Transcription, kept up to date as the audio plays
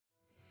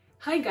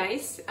Hi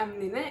guys, I'm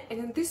Nina, and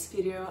in this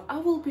video I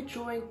will be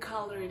drawing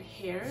colored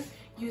hair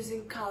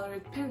using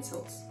colored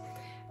pencils.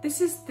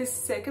 This is the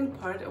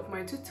second part of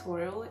my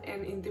tutorial,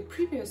 and in the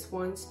previous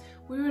ones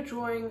we were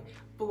drawing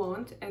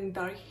blonde and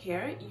dark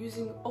hair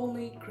using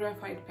only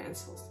graphite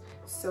pencils.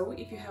 So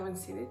if you haven't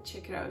seen it,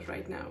 check it out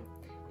right now.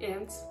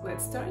 And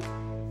let's start!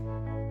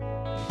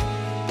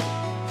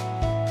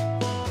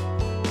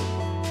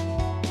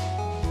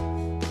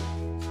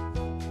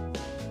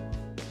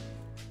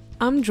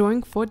 I'm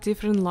drawing 4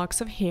 different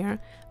locks of hair: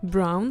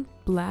 brown,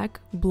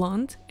 black,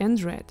 blonde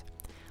and red.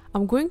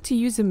 I'm going to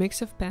use a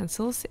mix of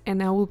pencils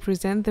and I will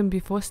present them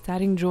before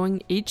starting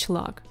drawing each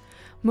lock.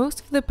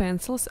 Most of the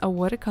pencils are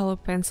watercolor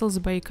pencils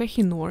by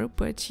Kohinoor,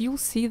 but you'll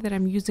see that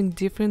I'm using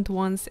different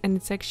ones, and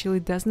it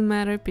actually doesn't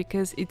matter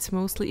because it's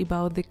mostly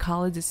about the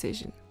color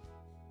decision.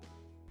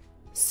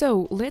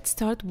 So let's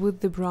start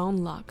with the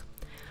brown lock.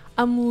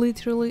 I'm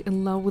literally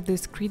in love with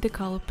these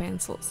Cretacolor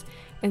pencils,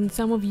 and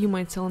some of you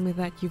might tell me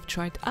that you've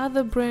tried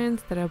other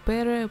brands that are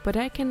better, but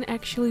I can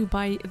actually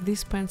buy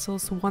these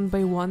pencils one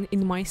by one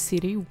in my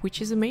city,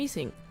 which is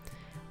amazing.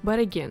 But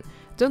again,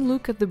 don't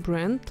look at the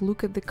brand,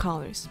 look at the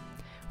colors.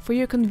 For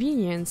your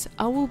convenience,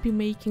 I will be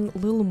making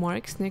little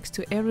marks next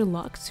to every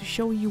lock to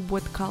show you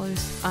what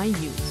colors I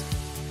use.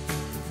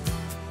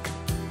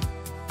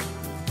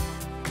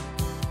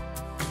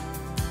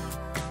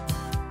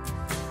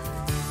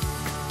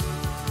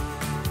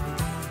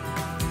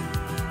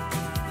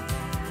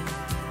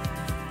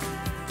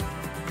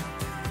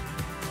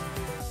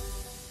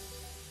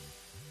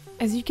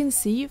 As you can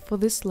see, for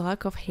this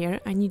lock of hair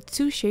I need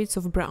 2 shades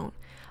of brown,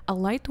 a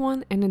light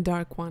one and a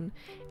dark one,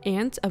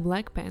 and a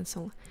black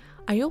pencil.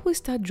 I always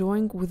start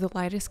drawing with the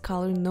lightest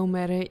color, no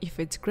matter if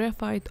it's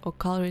graphite or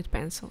colored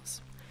pencils.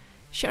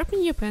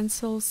 Sharpen your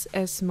pencils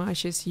as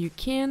much as you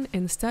can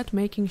and start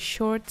making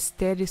short,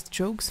 steady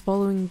strokes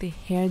following the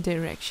hair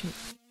direction.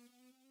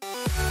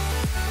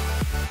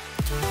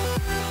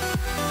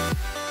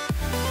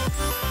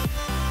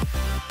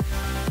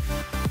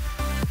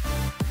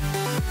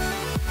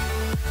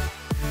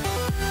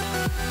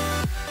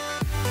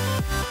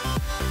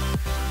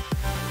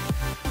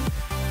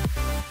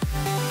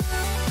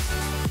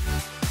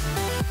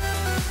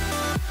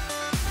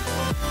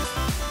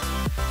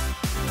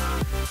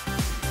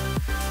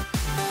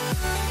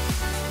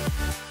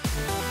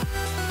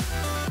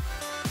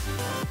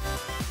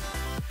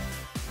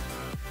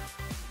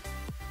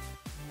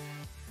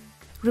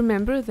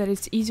 Remember that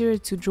it's easier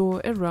to draw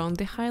around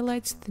the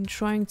highlights than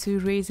trying to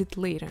erase it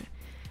later.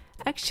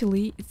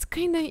 Actually, it's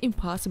kinda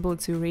impossible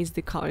to erase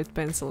the colored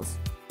pencils.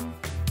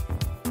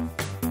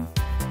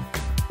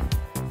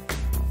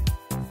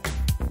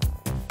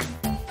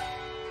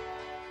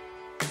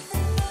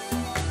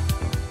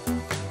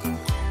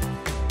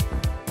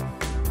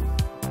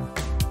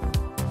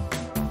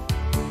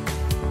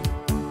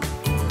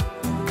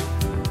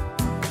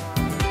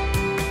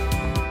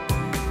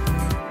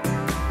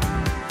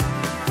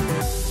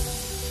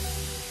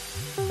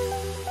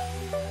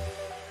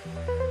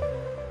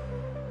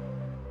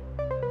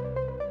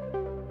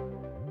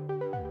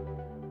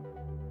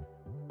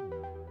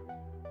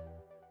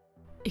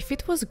 If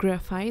it was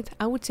graphite,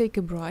 I would take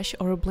a brush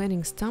or a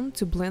blending stump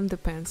to blend the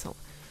pencil.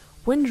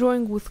 When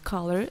drawing with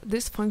color,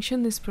 this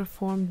function is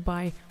performed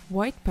by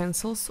white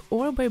pencils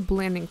or by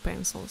blending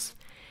pencils.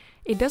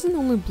 It doesn't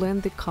only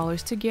blend the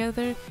colors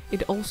together,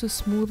 it also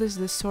smooths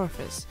the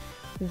surface,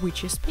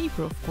 which is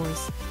paper, of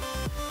course.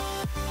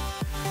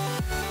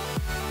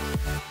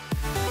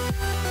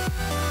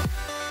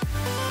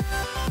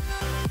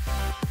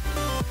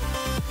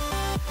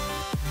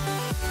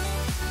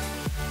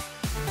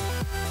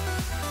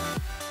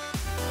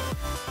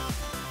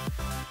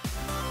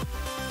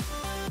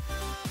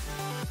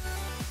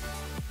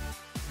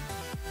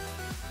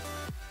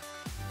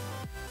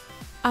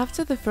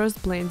 After the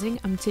first blending,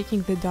 I'm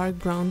taking the dark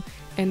brown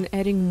and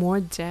adding more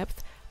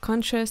depth,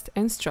 contrast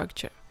and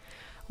structure.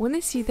 When I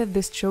see that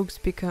the strokes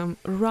become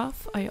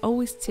rough, I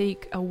always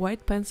take a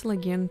white pencil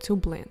again to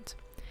blend.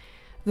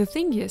 The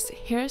thing is,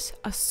 hairs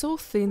are so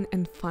thin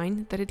and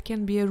fine that it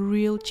can be a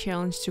real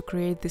challenge to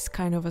create this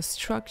kind of a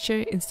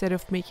structure instead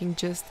of making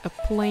just a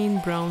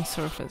plain brown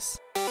surface.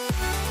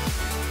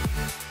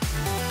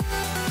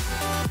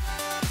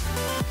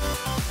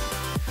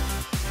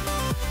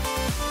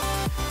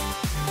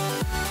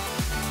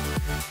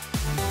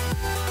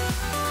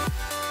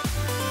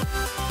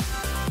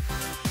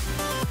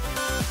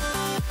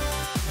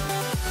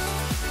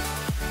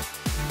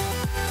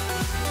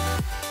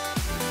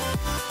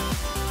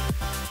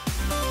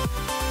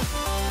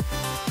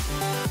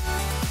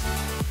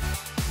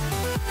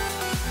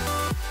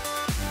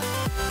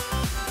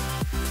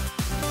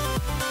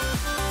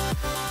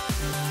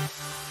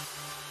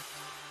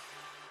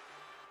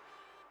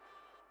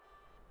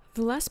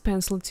 The last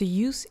pencil to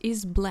use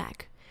is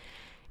black.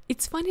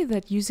 It's funny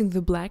that using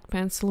the black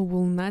pencil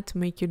will not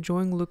make your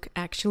drawing look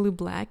actually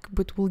black,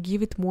 but will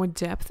give it more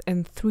depth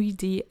and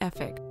 3D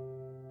effect.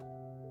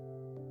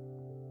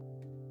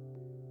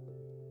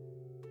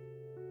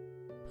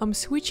 I'm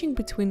switching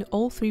between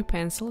all three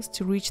pencils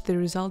to reach the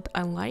result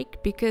I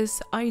like because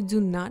I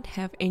do not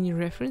have any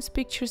reference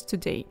pictures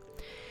today.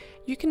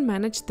 You can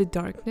manage the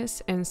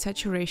darkness and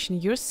saturation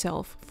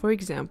yourself. For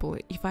example,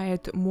 if I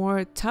add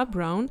more top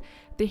brown,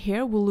 the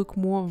hair will look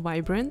more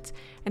vibrant,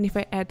 and if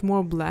I add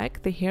more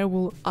black, the hair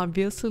will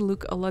obviously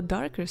look a lot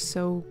darker,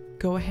 so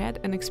go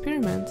ahead and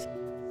experiment.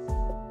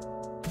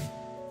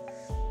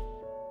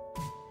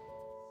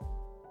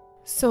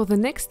 So the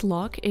next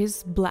lock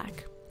is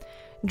black.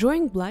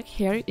 Drawing black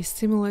hair is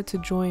similar to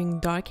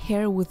drawing dark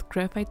hair with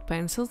graphite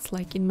pencils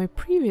like in my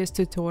previous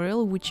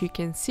tutorial, which you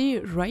can see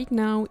right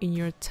now in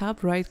your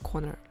top right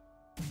corner.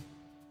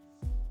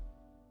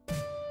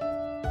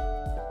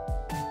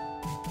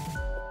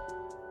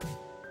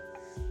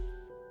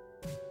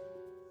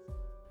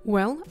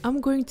 Well,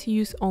 I'm going to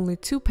use only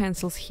two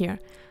pencils here,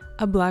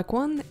 a black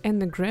one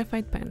and a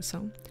graphite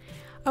pencil.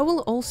 I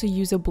will also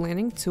use a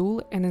blending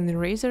tool and an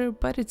eraser,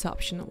 but it's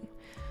optional.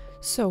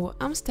 So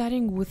I'm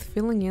starting with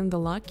filling in the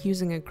lock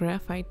using a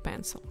graphite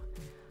pencil.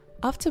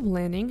 After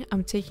blending,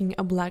 I'm taking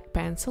a black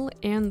pencil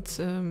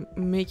and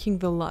making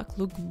the lock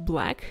look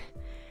black.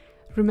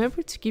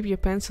 Remember to keep your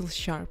pencil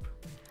sharp.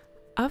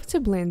 After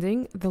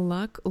blending, the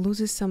lock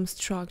loses some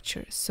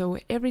structure, so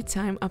every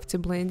time after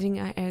blending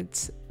I add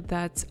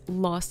that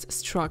lost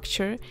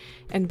structure,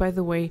 and by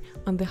the way,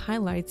 on the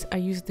highlights I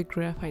use the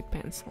graphite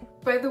pencil.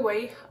 By the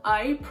way,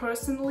 I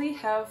personally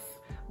have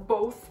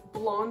both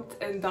blonde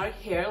and dark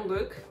hair,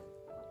 look.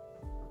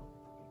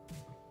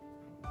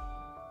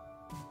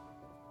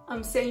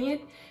 I'm saying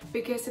it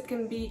because it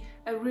can be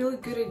a really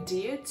good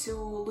idea to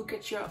look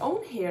at your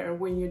own hair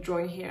when you're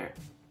drawing hair.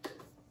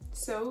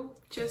 So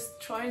just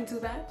try and do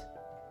that.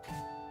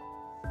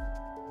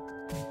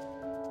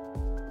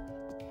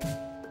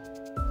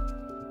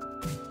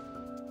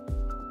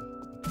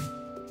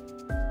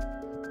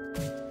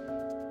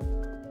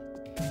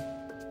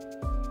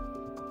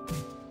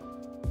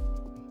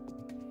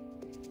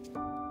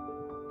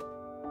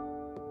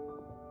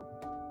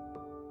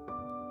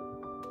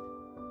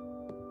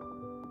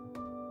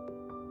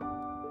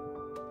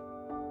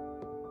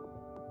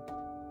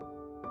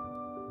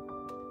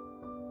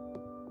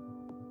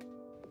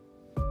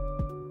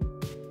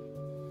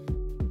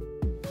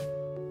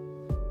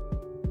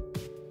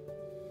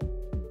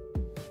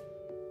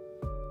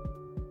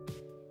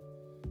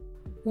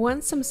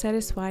 Once I'm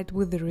satisfied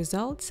with the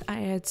results,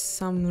 I add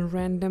some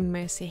random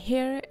messy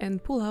hair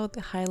and pull out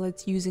the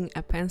highlights using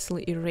a pencil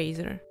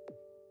eraser.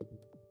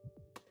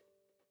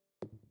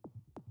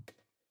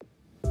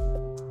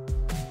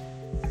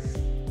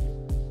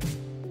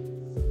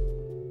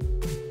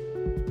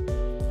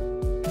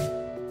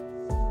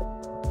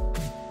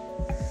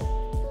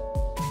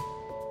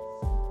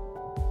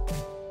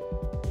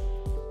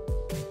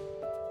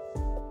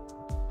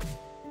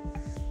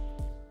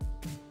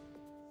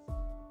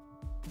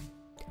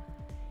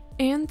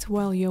 And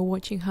while you're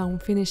watching how I'm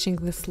finishing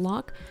this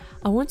lock,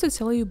 I want to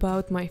tell you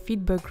about my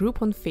feedback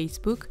group on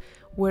Facebook,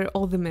 where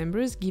all the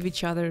members give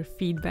each other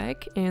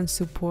feedback and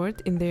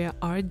support in their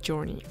art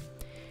journey.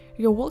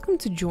 You're welcome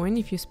to join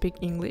if you speak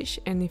English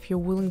and if you're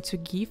willing to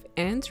give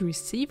and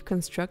receive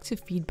constructive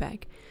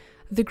feedback.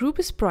 The group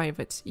is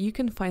private, you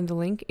can find the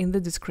link in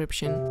the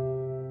description.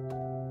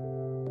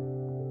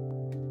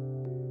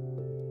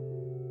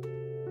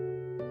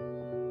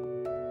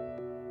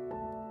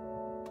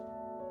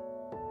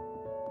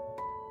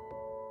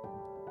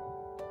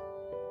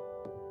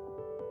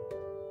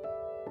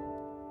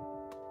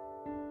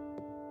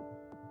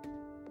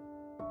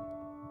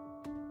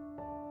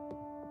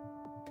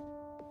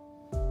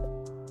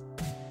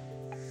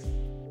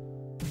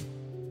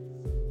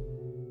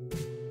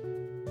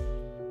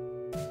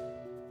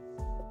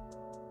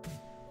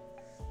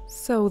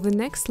 So the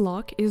next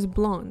lock is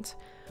blonde.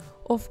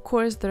 Of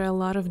course, there are a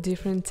lot of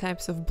different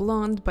types of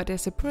blonde, but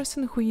as a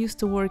person who used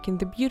to work in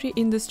the beauty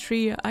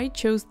industry, I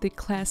chose the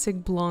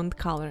classic blonde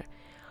color.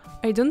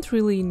 I don't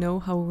really know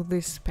how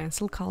this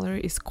pencil color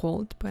is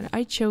called, but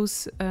I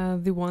chose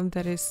the one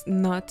that is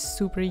not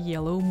super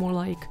yellow, more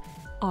like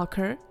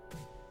ochre.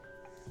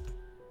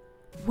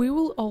 We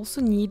will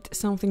also need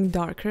something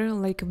darker,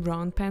 like a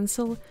brown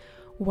pencil,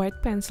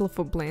 white pencil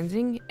for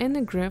blending, and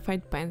a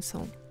graphite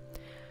pencil.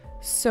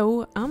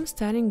 So I'm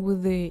starting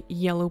with the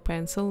yellow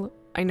pencil.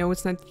 I know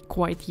it's not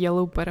quite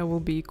yellow, but I will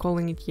be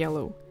calling it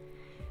yellow.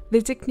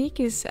 The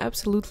technique is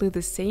absolutely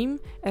the same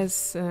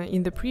as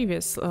in the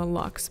previous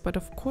locks, but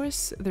of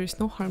course there's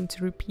no harm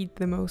to repeat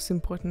the most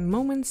important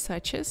moments,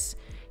 such as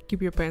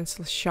keep your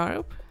pencil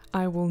sharp.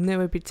 I will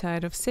never be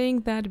tired of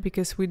saying that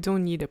because we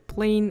don't need a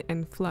plain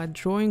and flat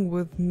drawing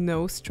with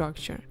no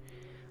structure.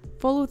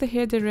 Follow the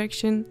hair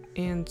direction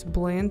and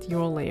blend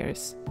your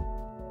layers.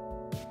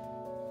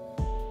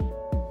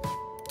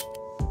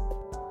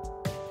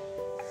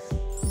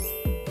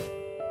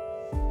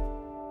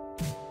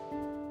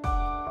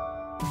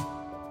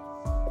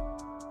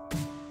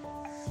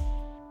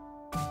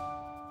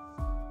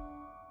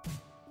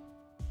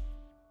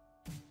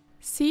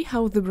 See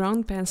how the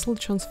brown pencil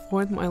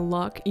transformed my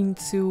lock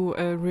into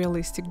a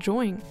realistic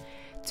drawing.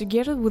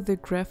 Together with the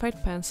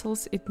graphite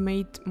pencils, it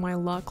made my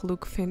lock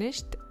look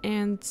finished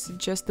and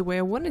just the way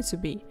I want it to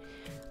be.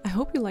 I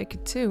hope you like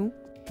it too.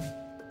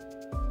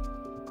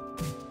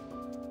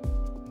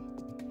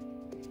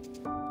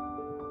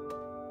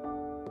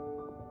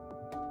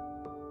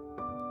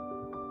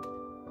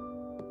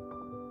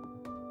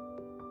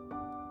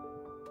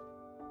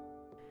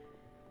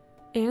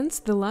 And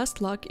the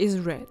last lock is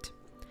red.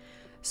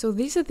 So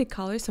these are the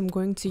colors I'm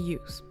going to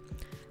use.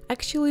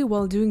 Actually,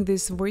 while doing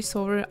this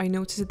voiceover, I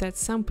noticed that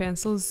some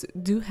pencils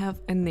do have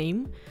a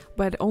name,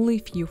 but only a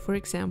few. For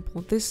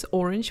example, this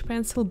orange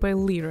pencil by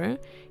Lira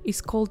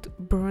is called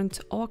Burnt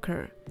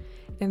Ochre,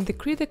 and the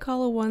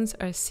Cretacolor ones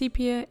are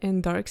Sepia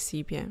and Dark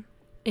Sepia.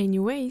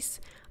 Anyways,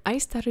 I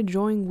started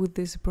drawing with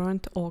this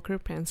Burnt Ochre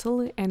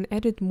pencil and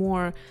added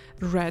more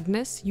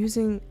redness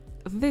using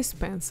this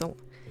pencil.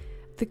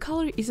 The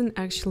color isn't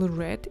actually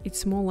red,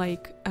 it's more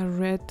like a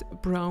red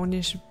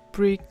brownish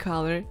brick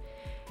color.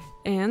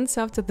 And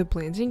after the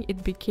blending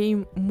it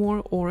became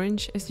more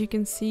orange, as you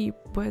can see,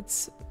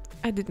 but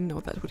I didn't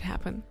know that would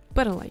happen.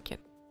 But I like it.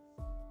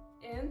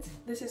 And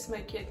this is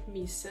my cat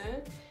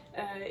Misa.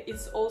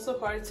 It's also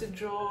hard to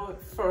draw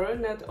fur,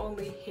 not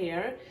only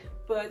hair,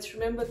 but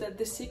remember that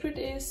the secret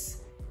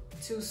is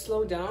to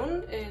slow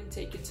down and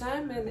take your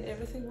time and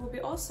everything will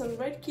be awesome,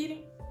 right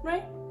kitty?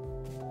 Right?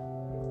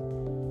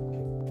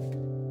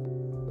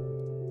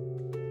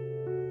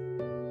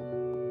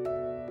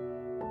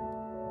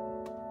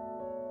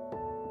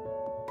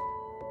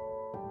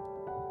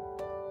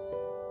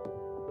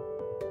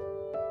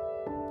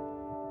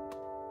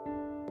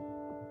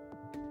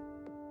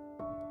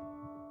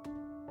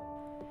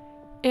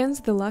 And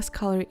the last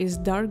color is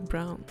dark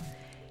brown.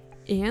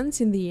 And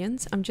in the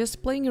end, I'm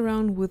just playing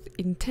around with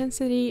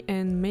intensity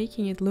and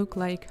making it look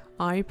like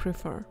I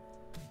prefer.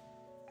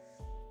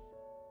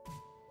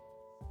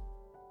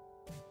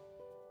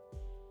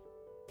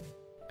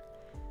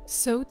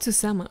 So to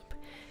sum up,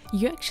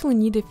 you actually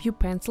need a few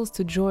pencils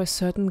to draw a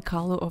certain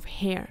color of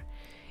hair.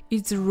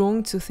 It's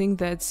wrong to think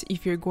that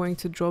if you're going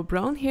to draw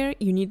brown hair,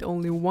 you need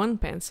only one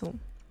pencil.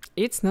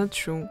 It's not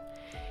true.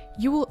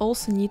 You will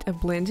also need a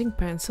blending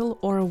pencil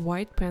or a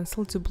white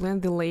pencil to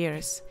blend the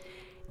layers.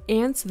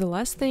 And the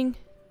last thing,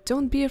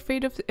 don't be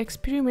afraid of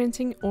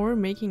experimenting or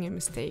making a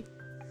mistake.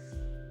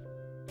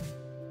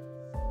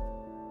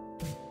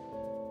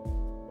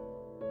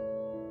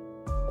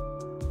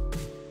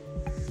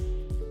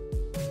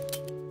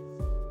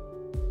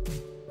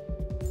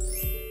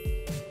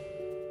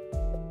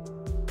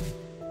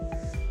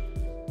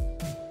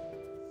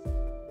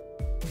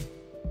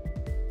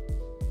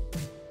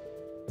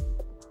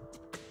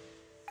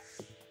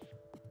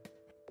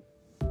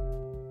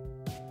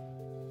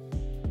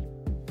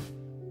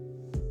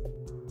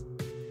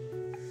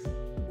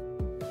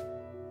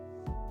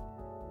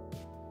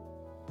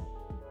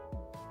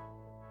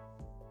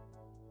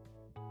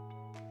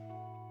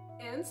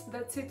 And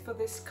that's it for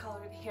this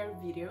colored hair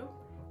video.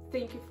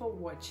 Thank you for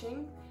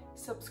watching.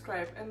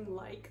 Subscribe and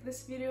like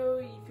this video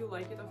if you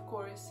like it, of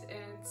course,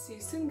 and see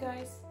you soon,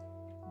 guys.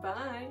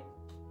 Bye!